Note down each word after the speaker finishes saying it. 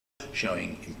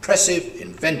showing impressive,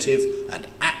 inventive and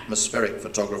atmospheric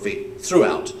photography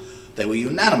throughout. They were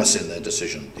unanimous in their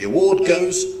decision. The award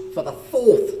goes, for the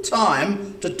 4th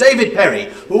time, to David Perry,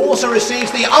 who also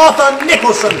receives the Arthur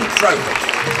Nicholson Trophy.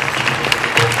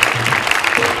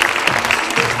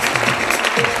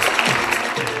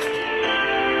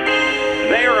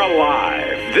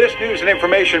 Live. This news and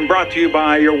information brought to you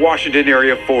by your Washington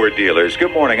area Ford dealers.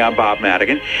 Good morning, I'm Bob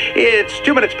Madigan. It's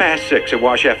 2 minutes past 6 at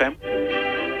Wash FM.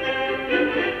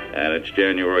 And it's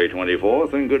January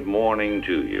 24th, and good morning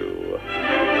to you.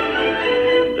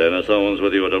 Dennis Owens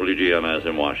with you at WGMS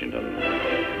in Washington.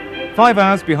 5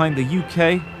 hours behind the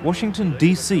UK, Washington,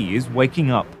 D.C. is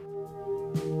waking up.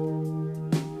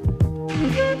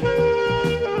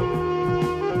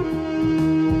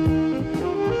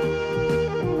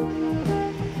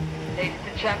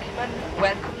 Gentlemen,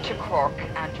 welcome to Cork,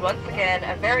 and once again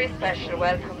a very special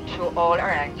welcome to all our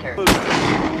anchors.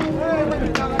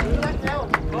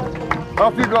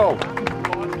 Off you go.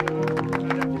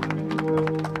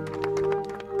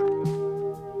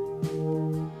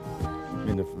 I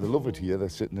mean, they love it here. They're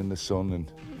sitting in the sun,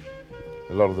 and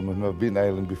a lot of them have never been to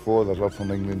Ireland before. There's a lot from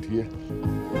England here.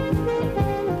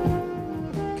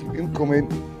 Keep him coming.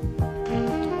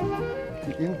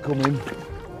 Keep him coming.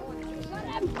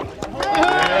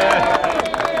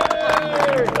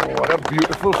 What a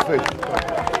beautiful fish.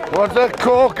 What a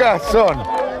corker, son.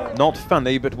 Not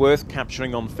funny, but worth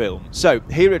capturing on film. So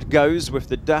here it goes with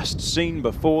the dust seen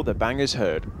before the bang is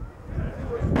heard.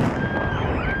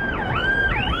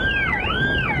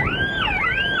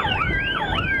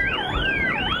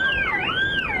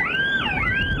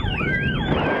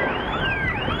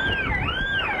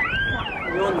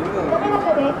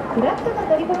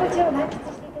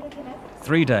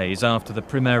 Three days after the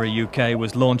Primera UK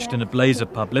was launched in a blaze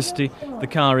of publicity, the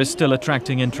car is still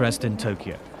attracting interest in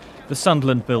Tokyo. The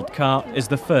Sunderland-built car is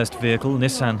the first vehicle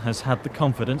Nissan has had the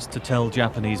confidence to tell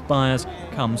Japanese buyers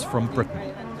comes from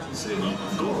Britain.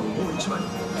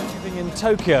 Living in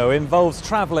Tokyo involves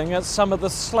travelling at some of the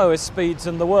slowest speeds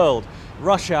in the world.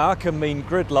 Rush hour can mean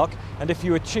gridlock, and if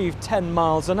you achieve 10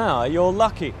 miles an hour, you're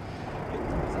lucky.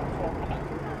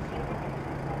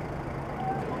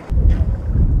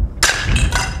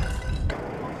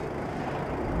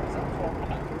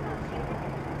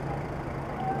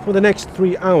 For the next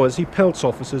 3 hours, he pelts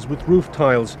officers with roof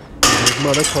tiles. His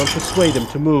mother can't persuade him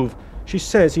to move. She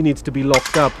says he needs to be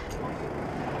locked up.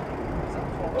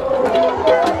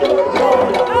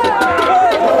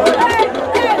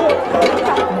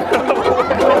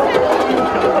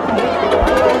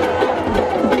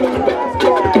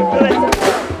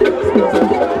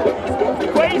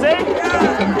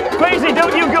 Crazy,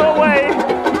 don't you go away!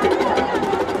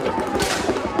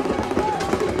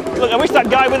 Look, I wish that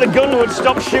guy with a gun would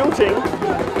stop shooting.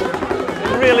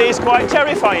 It really is quite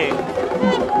terrifying.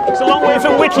 It's a long way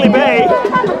from Whitley Bay.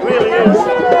 It really is.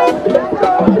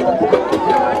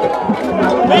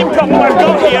 The main problem I've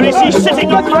got here is he's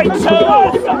sitting on my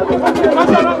toes.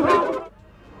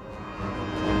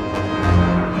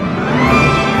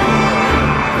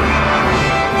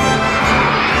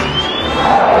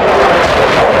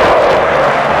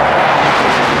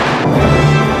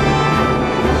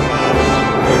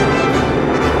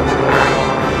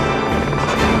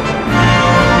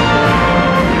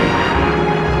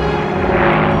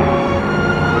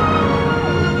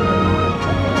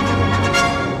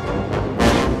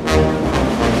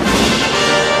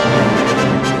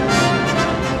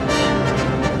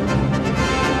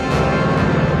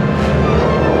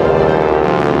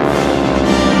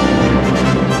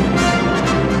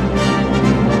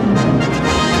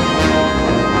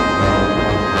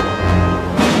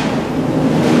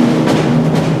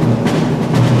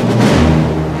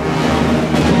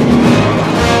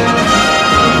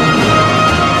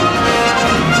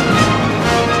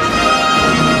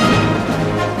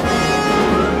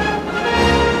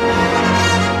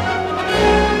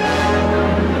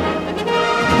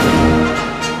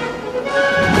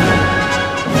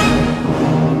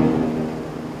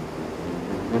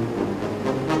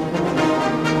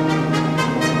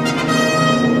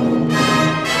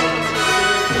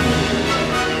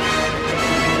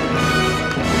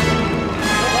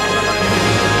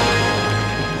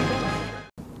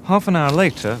 Half an hour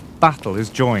later, battle is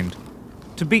joined.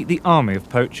 To beat the army of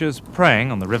poachers preying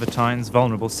on the River Tyne's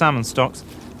vulnerable salmon stocks,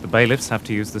 the bailiffs have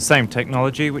to use the same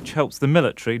technology which helps the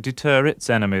military deter its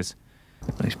enemies.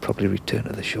 He's probably returned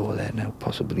to the shore there now,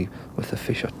 possibly with a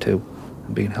fish or two,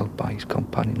 and being held by his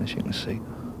companion, as you can see.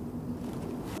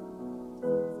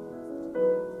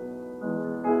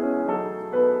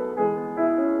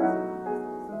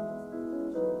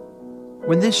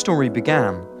 When this story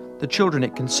began, The children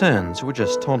it concerns were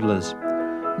just toddlers.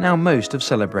 Now most have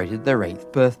celebrated their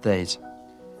 8th birthdays.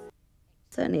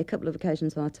 Certainly a couple of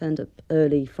occasions when I turned up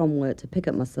early from work to pick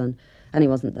up my son and he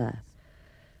wasn't there.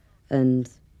 And,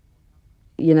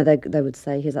 you know, they would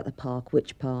say, he's at the park.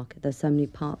 Which park? There's so many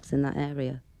parks in that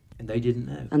area. And they didn't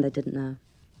know? And they didn't know,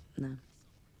 no.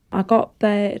 I got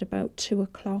there at about 2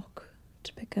 o'clock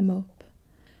to pick him up.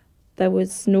 There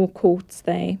was no coats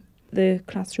there. The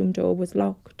classroom door was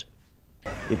locked.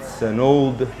 It's an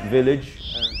old village.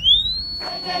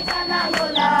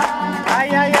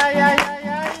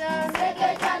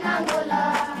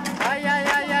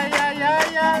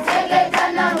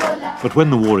 But when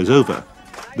the war is over,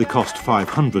 they cost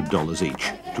 $500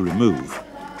 each to remove.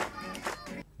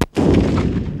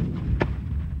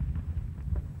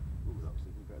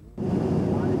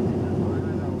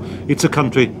 It's a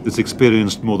country that's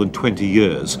experienced more than 20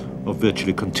 years of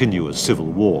virtually continuous civil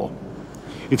war.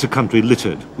 It's a country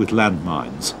littered with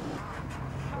landmines.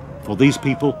 For these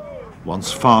people,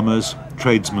 once farmers,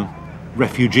 tradesmen,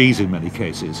 refugees in many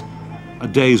cases, a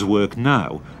day's work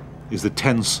now is the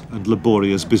tense and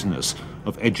laborious business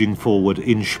of edging forward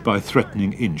inch by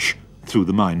threatening inch through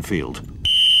the minefield.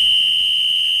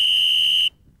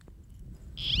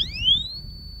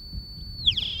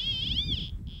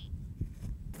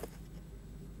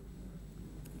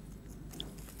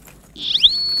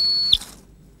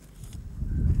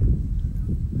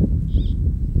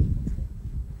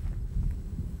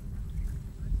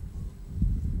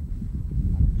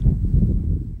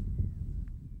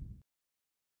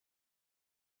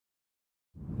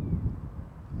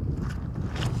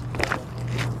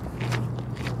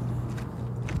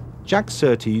 Jack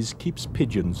Surtees keeps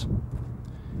pigeons.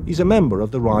 He's a member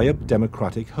of the Ryab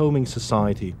Democratic Homing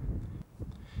Society.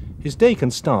 His day can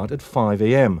start at 5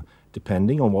 a.m,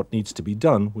 depending on what needs to be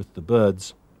done with the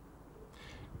birds.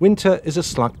 Winter is a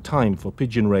slack time for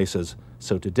pigeon racers,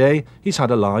 so today he's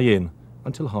had a lie-in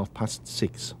until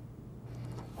 6:30.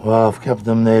 Well, I've kept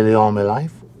them nearly all my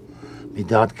life. My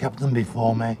dad kept them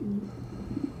before me.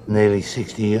 Nearly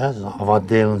 60 years I've had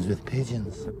dealings with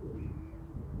pigeons.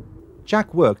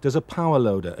 Jack worked as a power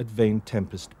loader at Vane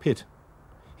Tempest Pit.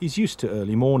 He's used to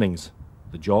early mornings.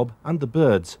 The job and the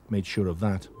birds made sure of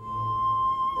that.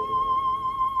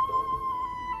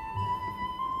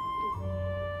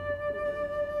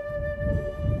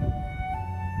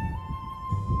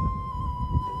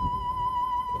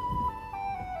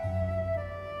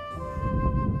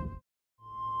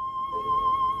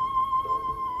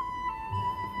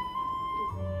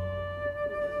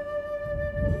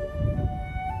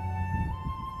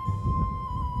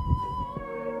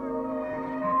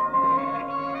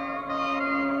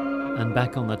 And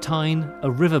back on the Tyne, a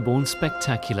riverborne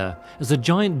spectacular, as a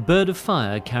giant bird of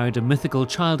fire carried a mythical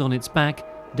child on its back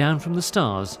down from the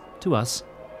stars to us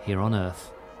here on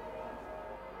Earth.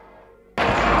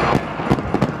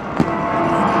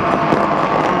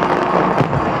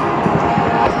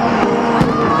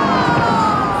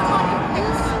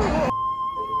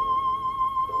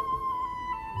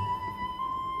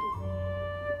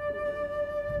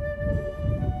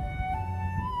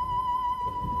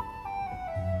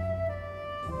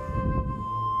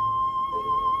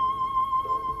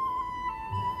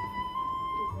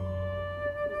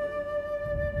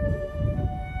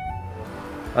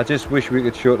 I just wish we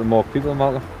could show it to more people,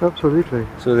 Malcolm. Absolutely.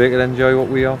 So they could enjoy what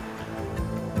we are.